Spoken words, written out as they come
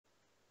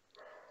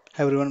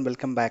Everyone,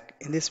 welcome back.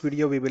 In this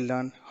video, we will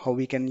learn how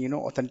we can,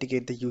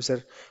 authenticate the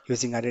user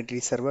using identity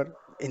server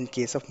in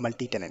case of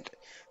multi-tenant.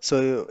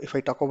 So if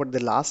I talk about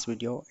the last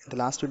video, in the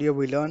last video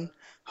we learned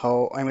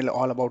how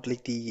all about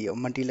like the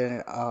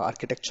multi-tenant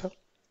architecture.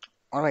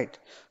 All right,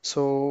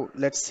 so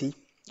let's see.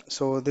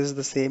 So this is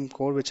the same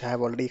code which I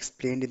have already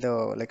explained in the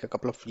like a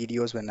couple of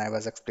videos when I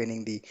was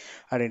explaining the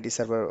identity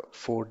server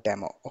 4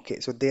 demo. Okay,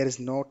 so there is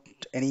not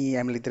any,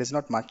 there is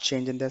not much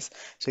change in this.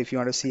 So if you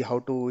want to see how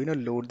to,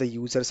 load the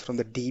users from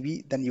the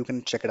DB, then you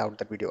can check it out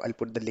that video. I'll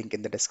put the link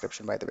in the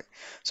description, by the way.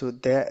 So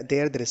there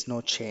is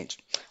no change.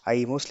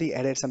 I mostly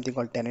added something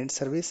called tenant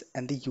service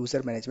and the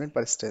user management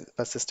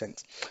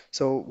persistence.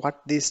 So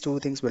what these two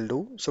things will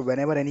do, so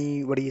whenever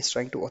anybody is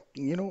trying to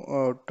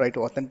try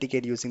to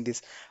authenticate using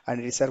this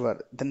identity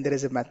server, then there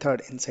is a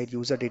method inside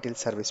user detail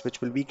service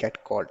which will be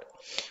get called.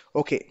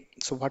 Okay,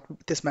 so what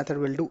this method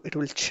will do, it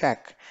will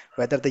check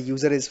whether the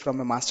user is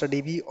from a master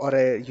DB or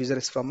a user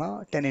is from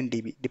a tenant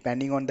DB.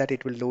 Depending on that,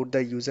 it will load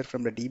the user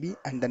from the DB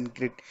and then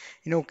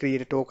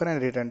create a token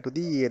and return to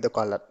the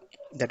caller.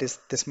 That is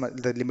this much.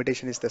 The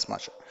limitation is this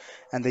much,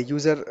 and the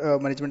user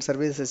management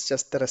service is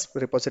just the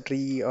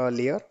repository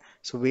layer.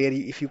 So where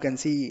if you can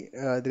see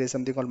there is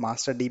something called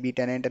master DB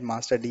tenant and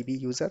master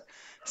DB user.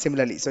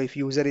 Similarly, so if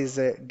user is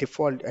a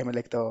default,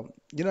 like the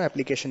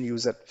application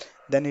user,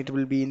 then it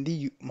will be in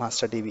the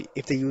master DB.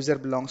 If the user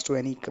belongs to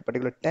any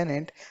particular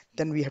tenant,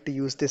 then we have to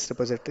use this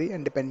repository,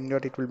 and depending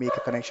on it will make a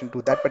connection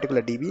to that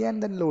particular DB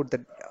and then load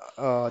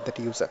that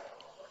user.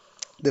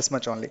 This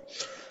much only.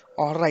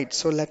 All right,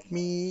 so let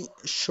me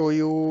show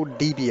you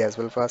DB as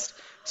well first.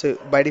 So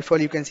by default,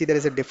 you can see there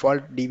is a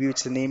default DB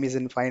which the name is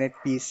infinite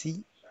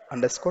PC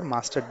underscore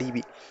master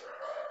DB.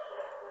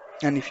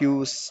 And if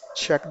you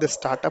check the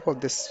startup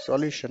of this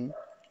solution,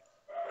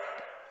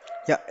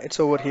 yeah, it's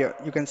over here.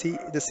 You can see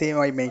the same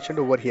I mentioned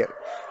over here.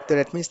 So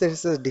that means there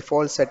is a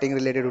default setting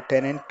related to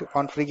tenant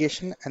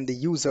configuration and the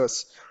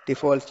users.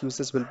 Default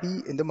users will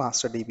be in the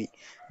master DB.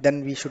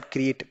 Then we should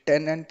create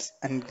tenants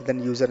and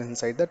then user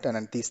inside the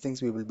tenant. These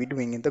things we will be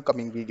doing in the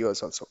coming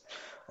videos also.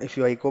 If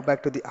I go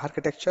back to the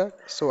architecture,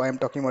 so I am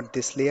talking about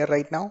this layer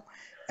right now,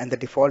 and the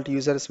default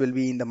users will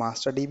be in the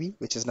master DB,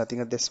 which is nothing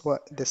but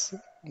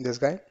this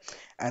guy,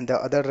 and the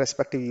other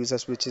respective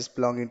users which is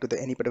belonging to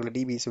the any particular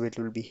DB, so it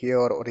will be here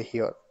or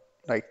here,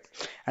 right?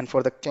 And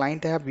for the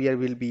client tab, we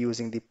will be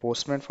using the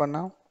Postman for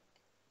now.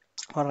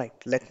 All right,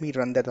 let me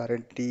run that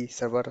identity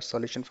server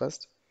solution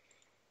first,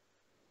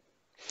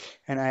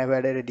 and I have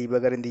added a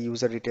debugger in the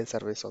user detail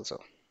service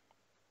also.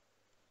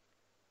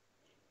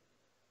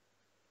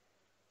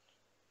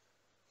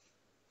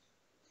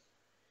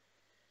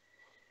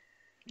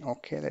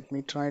 Okay, let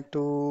me try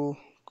to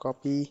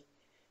copy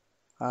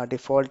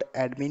default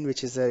admin,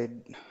 which is a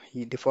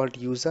default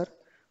user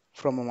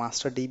from a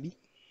master DB.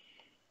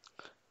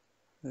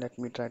 Let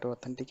me try to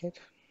authenticate.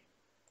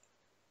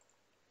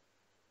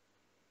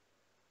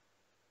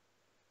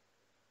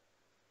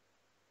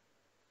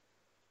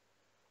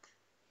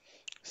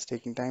 It's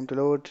taking time to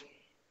load.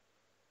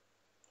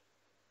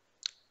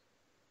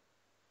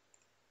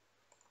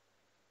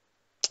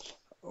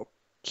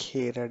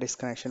 Okay, Redis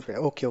connection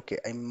failed. Okay,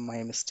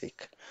 my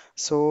mistake.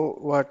 So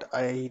what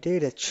I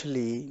did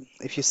actually,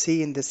 if you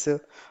see in this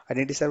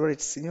identity server,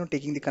 it's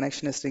taking the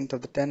connection strength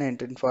of the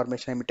tenant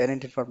information,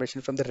 tenant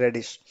information from the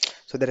Redis.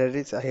 So the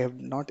Redis I have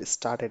not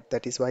started.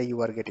 That is why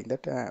you are getting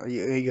that.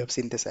 You have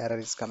seen this error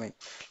is coming.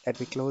 Let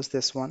me close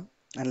this one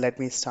and let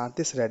me start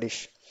this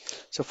Redis.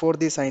 So for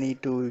this I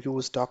need to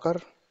use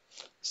Docker.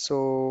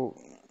 So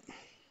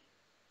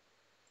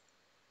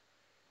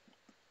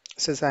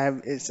since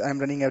I'm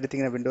running everything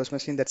in a Windows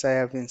machine, that's why I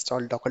have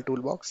installed Docker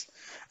Toolbox,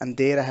 and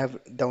there I have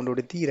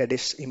downloaded the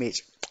Redis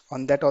image.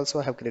 On that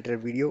also I have created a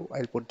video.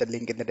 I'll put the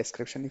link in the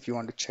description if you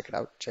want to check it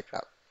out. Check it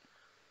out.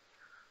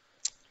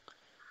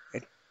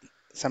 It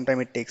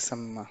Sometimes it takes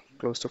some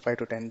close to 5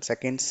 to 10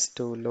 seconds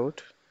to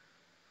load,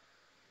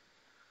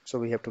 so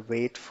we have to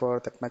wait for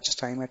that much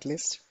time at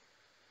least.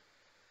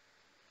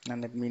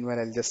 And then meanwhile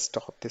I'll just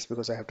stop this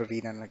because I have to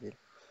rerun again,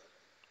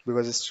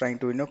 because it's trying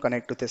to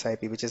connect to this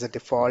IP, which is a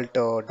default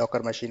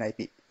Docker machine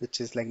IP, which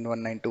is like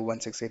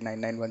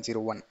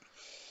 192.168.99.101.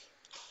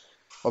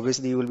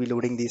 Obviously you will be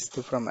loading these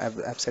two from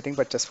app setting,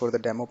 but just for the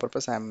demo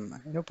purpose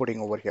I'm putting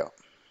over here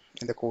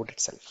in the code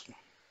itself.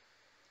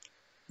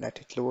 Let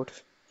it load.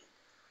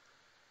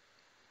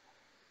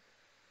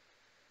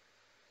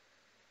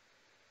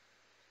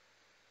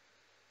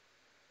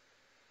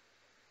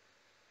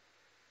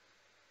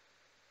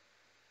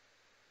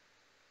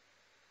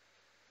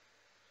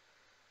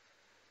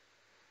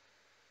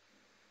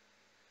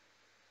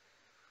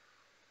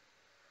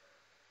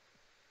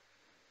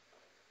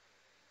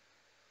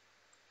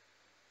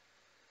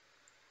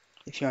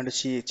 If you want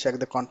to check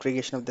the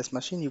configuration of this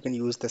machine, you can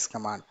use this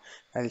command.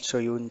 I'll show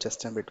you in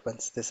just a bit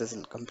once this is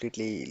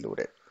completely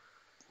loaded.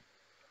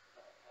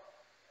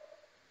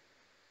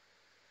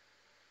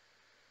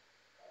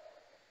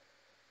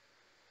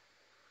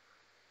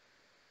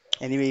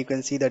 Anyway, you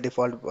can see the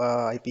default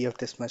IP of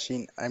this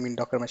machine,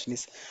 Docker machine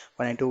is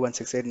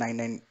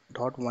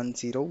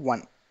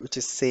 192.168.99.101. which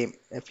is same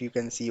if you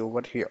can see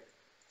over here.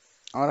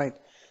 All right,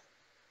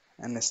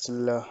 and it's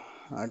still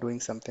doing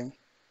something.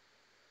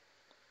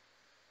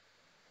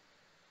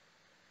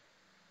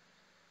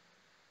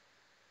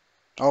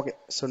 Okay,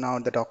 so now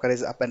the Docker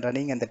is up and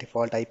running and the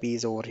default IP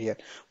is over here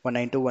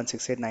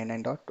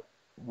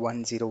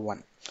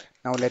 192.168.99.101.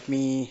 Now let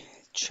me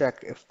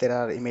check if there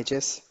are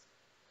images.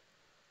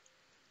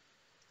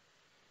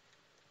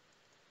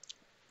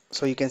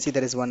 So you can see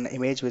there is one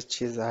image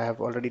which is I have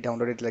already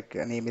downloaded, like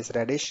name is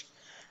Radish.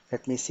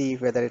 Let me see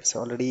whether it's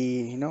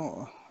already, in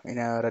a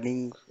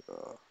running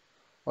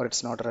or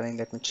it's not running.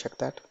 Let me check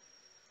that.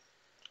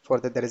 For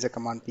that there is a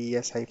command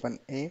ps-a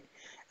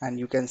and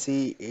you can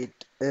see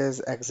it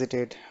is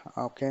exited.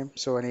 Okay,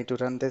 so I need to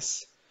run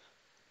this.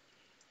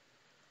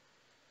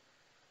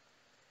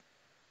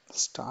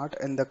 Start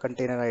in the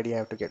container ID I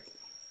have to get.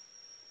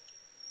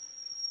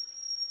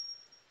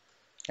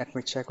 Let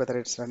me check whether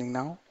it's running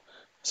now.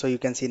 So you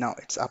can see now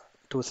it's up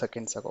 2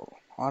 seconds ago.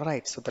 All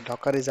right, so the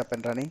Docker is up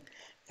and running.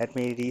 Let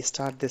me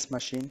restart this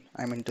machine.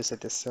 I'm going to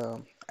set this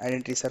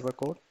identity server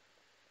code.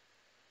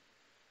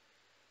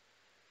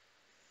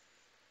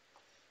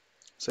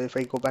 So if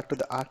I go back to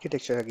the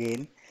architecture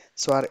again,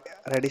 so our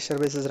Redis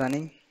service is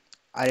running,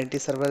 identity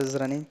server is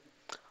running,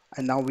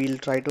 and now we'll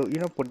try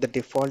to put the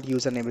default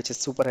username, which is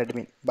super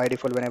admin. By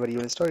default, whenever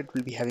you install it,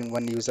 will be having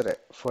one user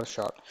for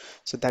short.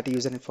 So that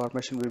user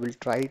information we will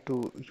try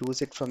to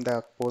use it from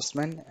the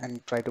postman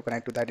and try to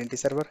connect to the identity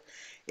server.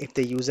 If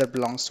the user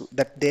belongs to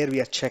that, there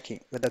we are checking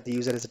whether the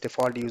user is a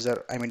default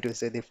user, I mean to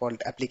say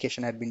default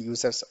application admin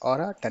users,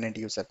 or a tenant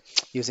user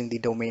using the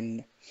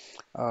domain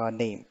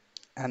name.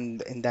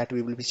 And in that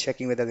we will be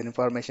checking whether the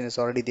information is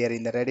already there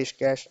in the Redis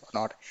cache or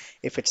not.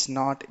 If it's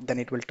not, then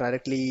it will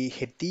directly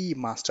hit the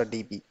master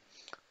DB.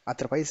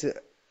 Otherwise,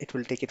 it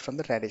will take it from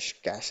the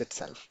Radish cache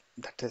itself.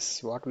 That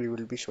is what we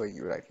will be showing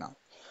you right now.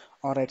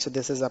 All right, so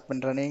this is up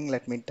and running.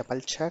 Let me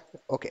double check.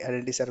 Okay,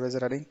 identity server is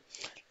running.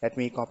 Let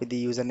me copy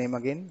the username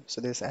again.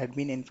 So this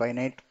admin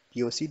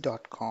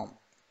infinitepoc.com.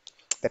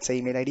 That's the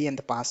email ID and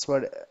the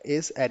password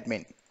is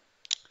admin.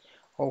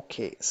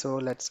 Okay, so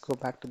let's go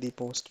back to the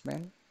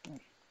postman.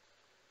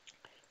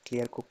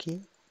 Clear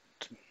cookie.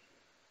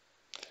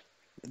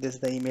 This is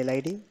the email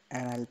ID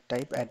and I'll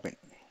type admin.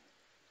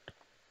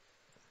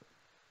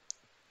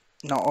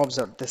 Now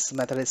observe, this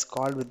method is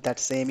called with that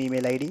same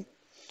email ID.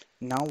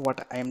 Now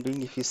what I am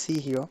doing, if you see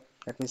here,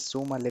 let me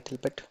zoom a little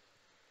bit.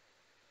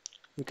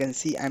 You can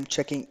see I'm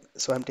checking,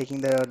 so I'm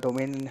taking the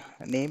domain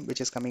name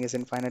which is coming as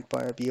infinite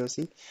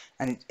poc,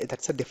 and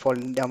that's a default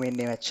domain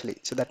name actually.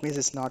 So that means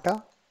it's not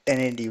a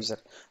tenant user.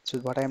 So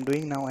what I'm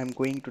doing now, I'm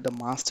going to the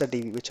master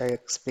DB which I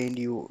explained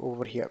you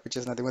over here, which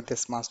is nothing but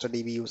this master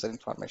DB user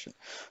information.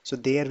 So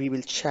there we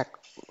will check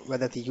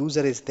whether the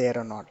user is there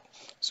or not.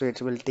 So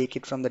it will take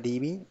it from the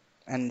DB,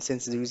 and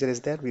since the user is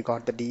there, we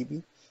got the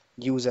DB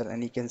user,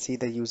 and you can see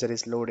the user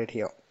is loaded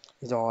here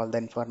is all the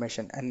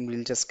information, and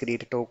we'll just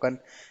create a token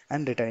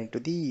and return it to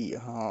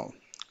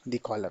the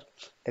caller.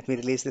 Let me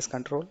release this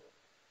control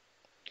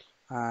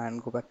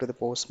and go back to the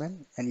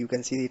postman, and you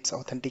can see it's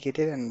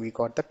authenticated and we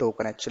got the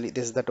token. Actually,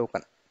 this is the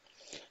token.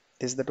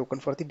 This is the token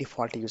for the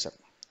default user.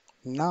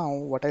 Now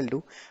what I'll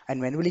do,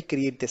 and manually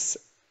create this,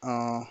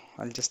 I'll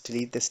just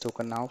delete this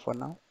token now for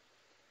now,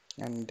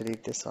 and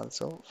delete this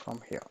also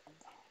from here.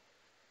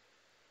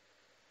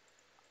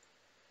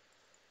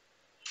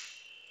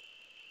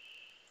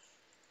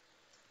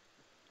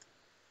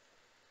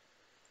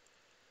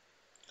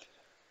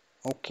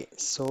 Okay,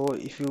 so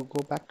if you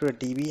go back to a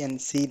DB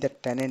and see the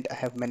tenant I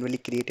have manually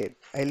created,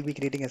 I'll be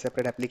creating a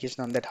separate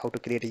application on that, how to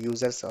create a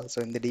users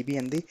also in the DB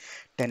and the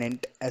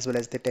tenant as well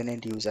as the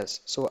tenant users.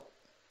 So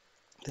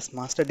this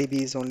master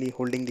DB is only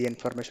holding the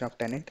information of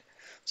tenant.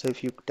 So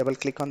if you double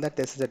click on that,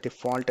 this is a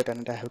default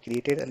tenant I have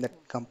created, and the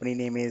company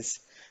name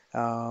is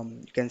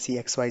you can see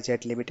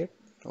XYZ Limited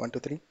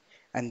 123,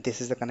 and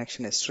this is the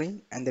connection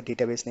string, and the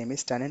database name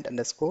is tenant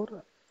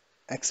underscore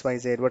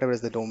XYZ, whatever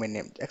is the domain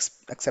name,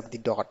 except the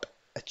dot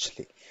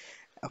actually.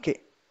 Okay,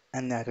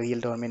 and the real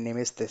domain name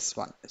is this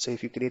one. So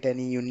if you create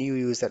any new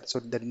user, so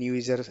the new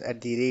user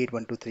at the rate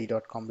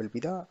 123.com will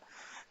be the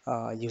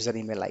user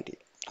email ID.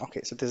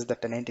 Okay, so this is the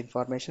tenant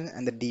information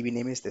and the DB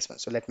name is this one.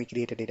 So let me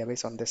create a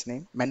database on this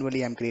name.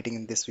 Manually I'm creating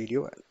in this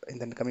video. In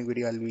the coming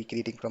video I'll be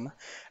creating from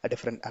a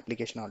different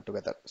application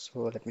altogether.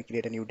 So let me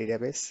create a new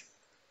database.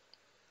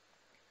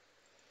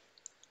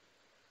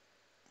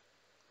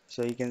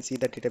 So you can see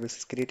that database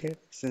is created.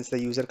 Since the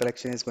user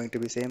collection is going to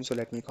be same, so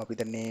let me copy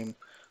the name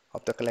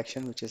of the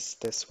collection, which is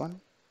this one.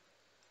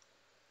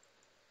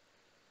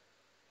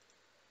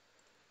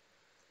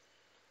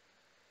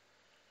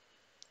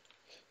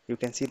 You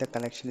can see the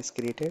collection is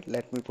created.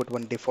 Let me put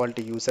one default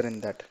user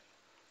in that.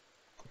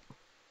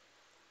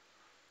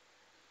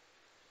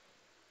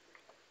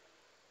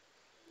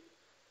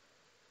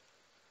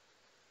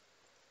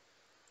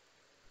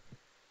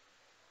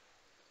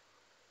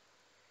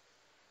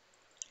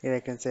 Here I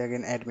can say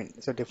again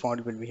admin. So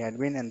default will be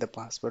admin and the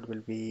password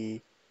will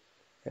be,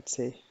 let's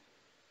say,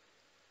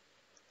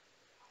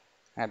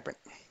 admin.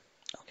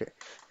 Okay,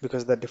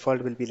 because the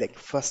default will be like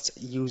first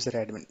user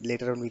admin.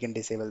 Later on, we can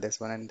disable this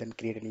one and then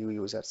create a new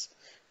users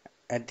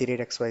at the rate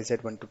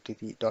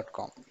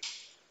xyz123.com.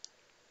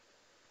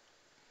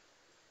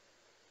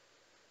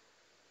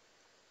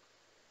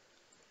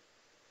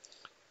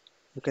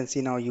 You can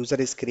see now user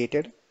is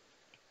created,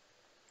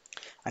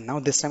 and now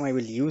this time I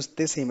will use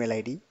this email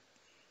ID,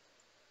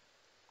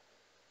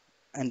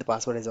 and the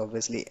password is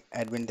obviously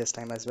admin this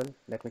time as well.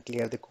 Let me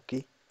clear the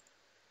cookie.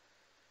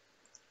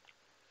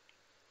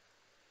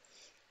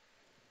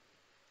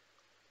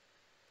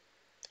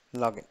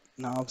 Login.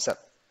 Now observe.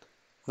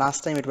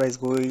 Last time it was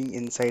going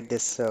inside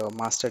this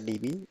master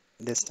DB.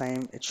 This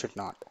time it should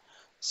not.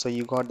 So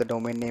you got the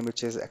domain name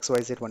which is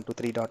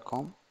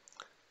xyz123.com.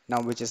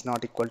 Now which is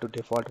not equal to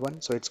default one.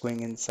 So it's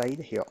going inside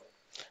here.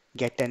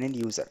 Get tenant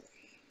user.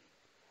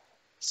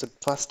 So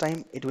first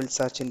time it will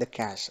search in the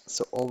cache.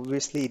 So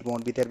obviously it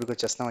won't be there because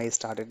just now I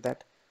started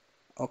that.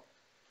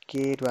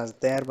 Okay, it was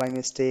there by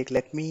mistake.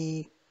 Let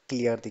me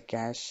clear the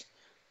cache,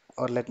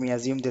 or let me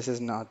assume this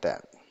is not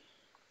there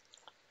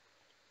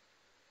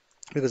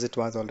because it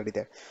was already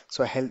there.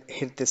 So I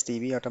hit this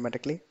TV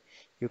automatically.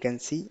 You can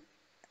see,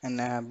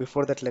 and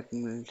before that, let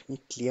me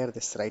clear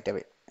this right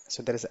away.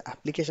 So there is an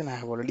application I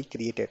have already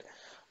created,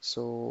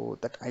 so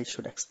that I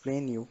should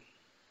explain you.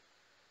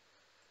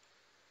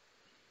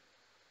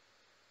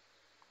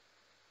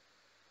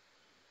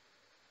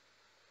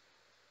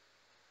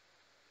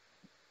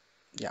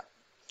 Yeah.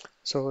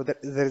 So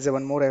there is a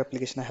one more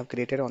application I have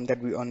created. On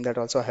that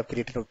also I have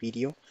created a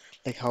video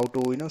like how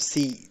to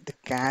see the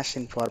cache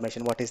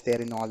information, what is there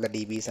in all the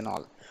DBs and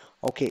all.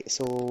 Okay,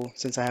 so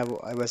since I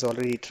was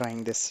already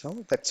trying this,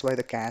 so that's why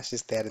the cache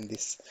is there in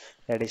this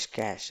Reddish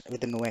cache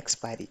with the no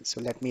expiry.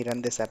 So let me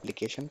run this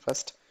application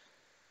first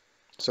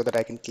so that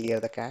I can clear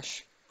the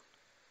cache.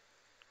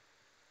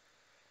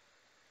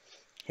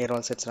 Here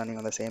also it's running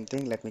on the same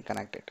thing. Let me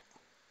connect it.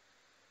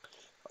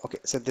 Okay,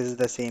 so this is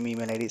the same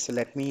email ID. So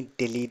let me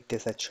delete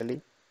this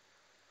actually.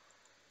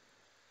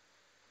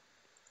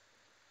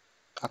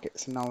 Okay,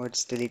 so now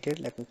it's deleted.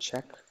 Let me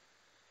check.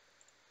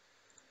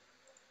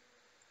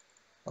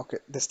 Okay,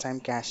 this time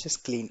cache is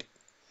cleaned.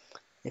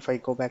 If I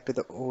go back to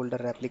the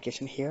older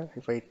application here,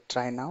 if I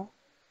try now,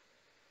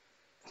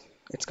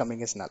 it's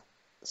coming as null.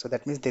 So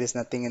that means there is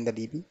nothing in the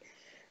DB.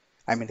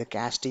 I'm in the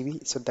cache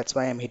DB. So that's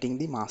why I'm hitting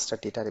the master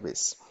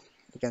database.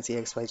 You can see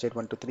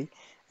xyz123,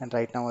 and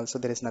right now also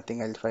there is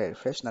nothing else. If I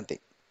refresh, nothing.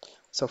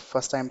 So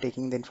first I'm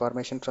taking the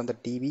information from the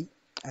DB,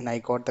 and I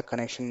got the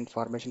connection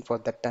information for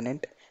the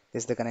tenant.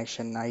 This is the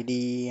connection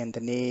ID and the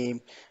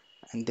name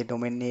and the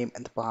domain name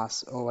and the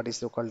pass, or what is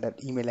so called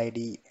that email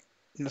ID,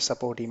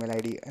 support email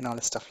ID and all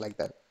stuff like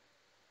that.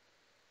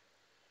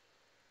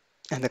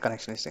 And the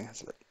connection is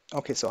as well.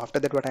 Okay, so after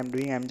that what I'm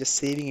doing, I'm just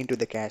saving into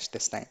the cache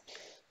this time.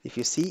 If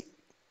you see,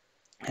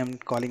 I'm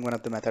calling one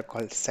of the method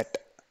called set.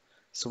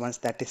 So once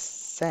that is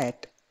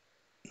set,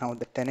 now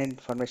the tenant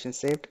information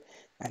saved,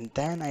 and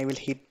then I will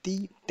hit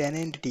the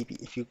tenant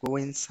DB. If you go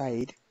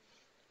inside,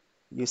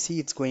 you see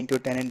it's going to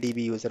tenant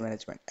DB user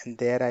management, and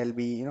there I'll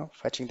be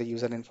fetching the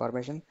user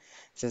information.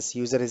 Since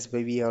user is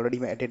we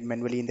already added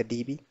manually in the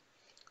DB,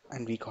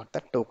 and we got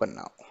the token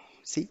now.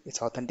 See,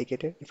 it's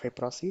authenticated. If I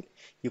proceed,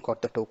 you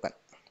got the token.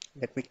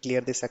 Let me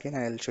clear this again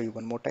and I'll show you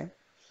one more time.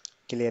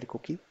 Clear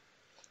cookie.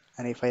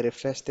 And if I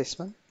refresh this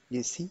one,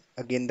 you see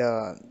again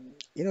the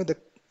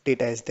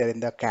data is there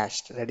in the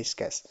cached Redis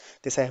cache.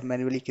 This I have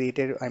manually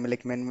created. I'm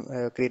like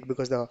create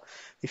because the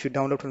if you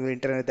download from the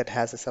internet that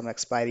has some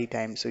expiry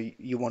time, so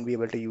you won't be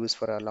able to use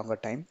for a longer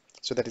time.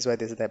 So that is why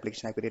this is the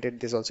application I created.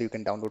 This also you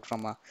can download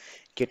from a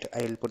kit.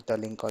 I will put the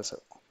link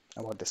also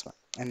about this one,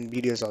 and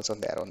video is also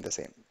there on the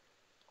same.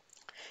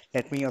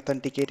 Let me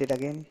authenticate it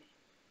again.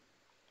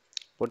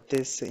 Put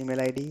this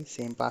email ID,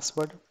 same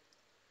password,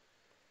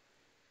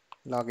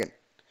 login.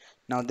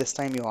 Now this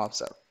time you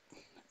observe,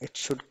 it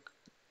should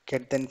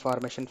get the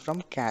information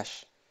from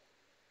cache.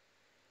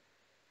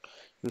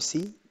 You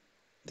see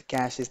the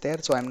cache is there,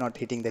 so I'm not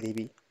hitting the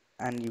DB,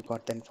 and you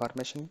got the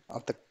information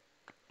of the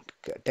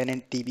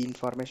tenant DB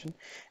information,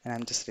 and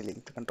I'm just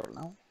releasing the control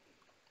now,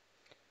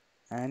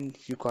 and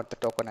you got the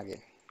token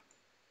again.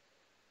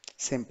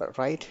 Simple,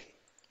 right?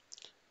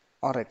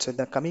 Alright, so in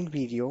the coming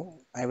video,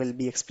 I will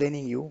be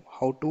explaining you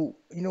how to,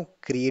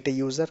 create a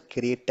user,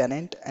 create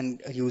tenant,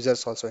 and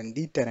users also in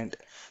the tenant.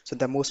 So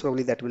the most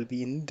probably that will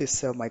be in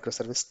this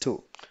microservice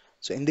too.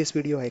 So in this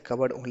video, I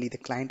covered only the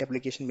client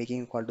application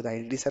making a call to the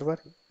identity server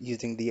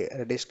using the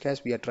Redis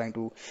cache. We are trying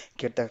to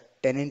get the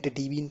tenant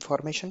DB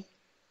information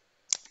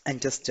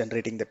and just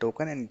generating the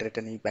token and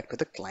returning it back to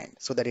the client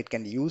so that it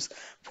can use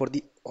for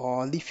the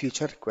all the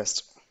future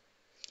requests.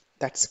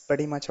 That's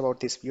pretty much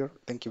about this video.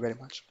 Thank you very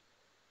much.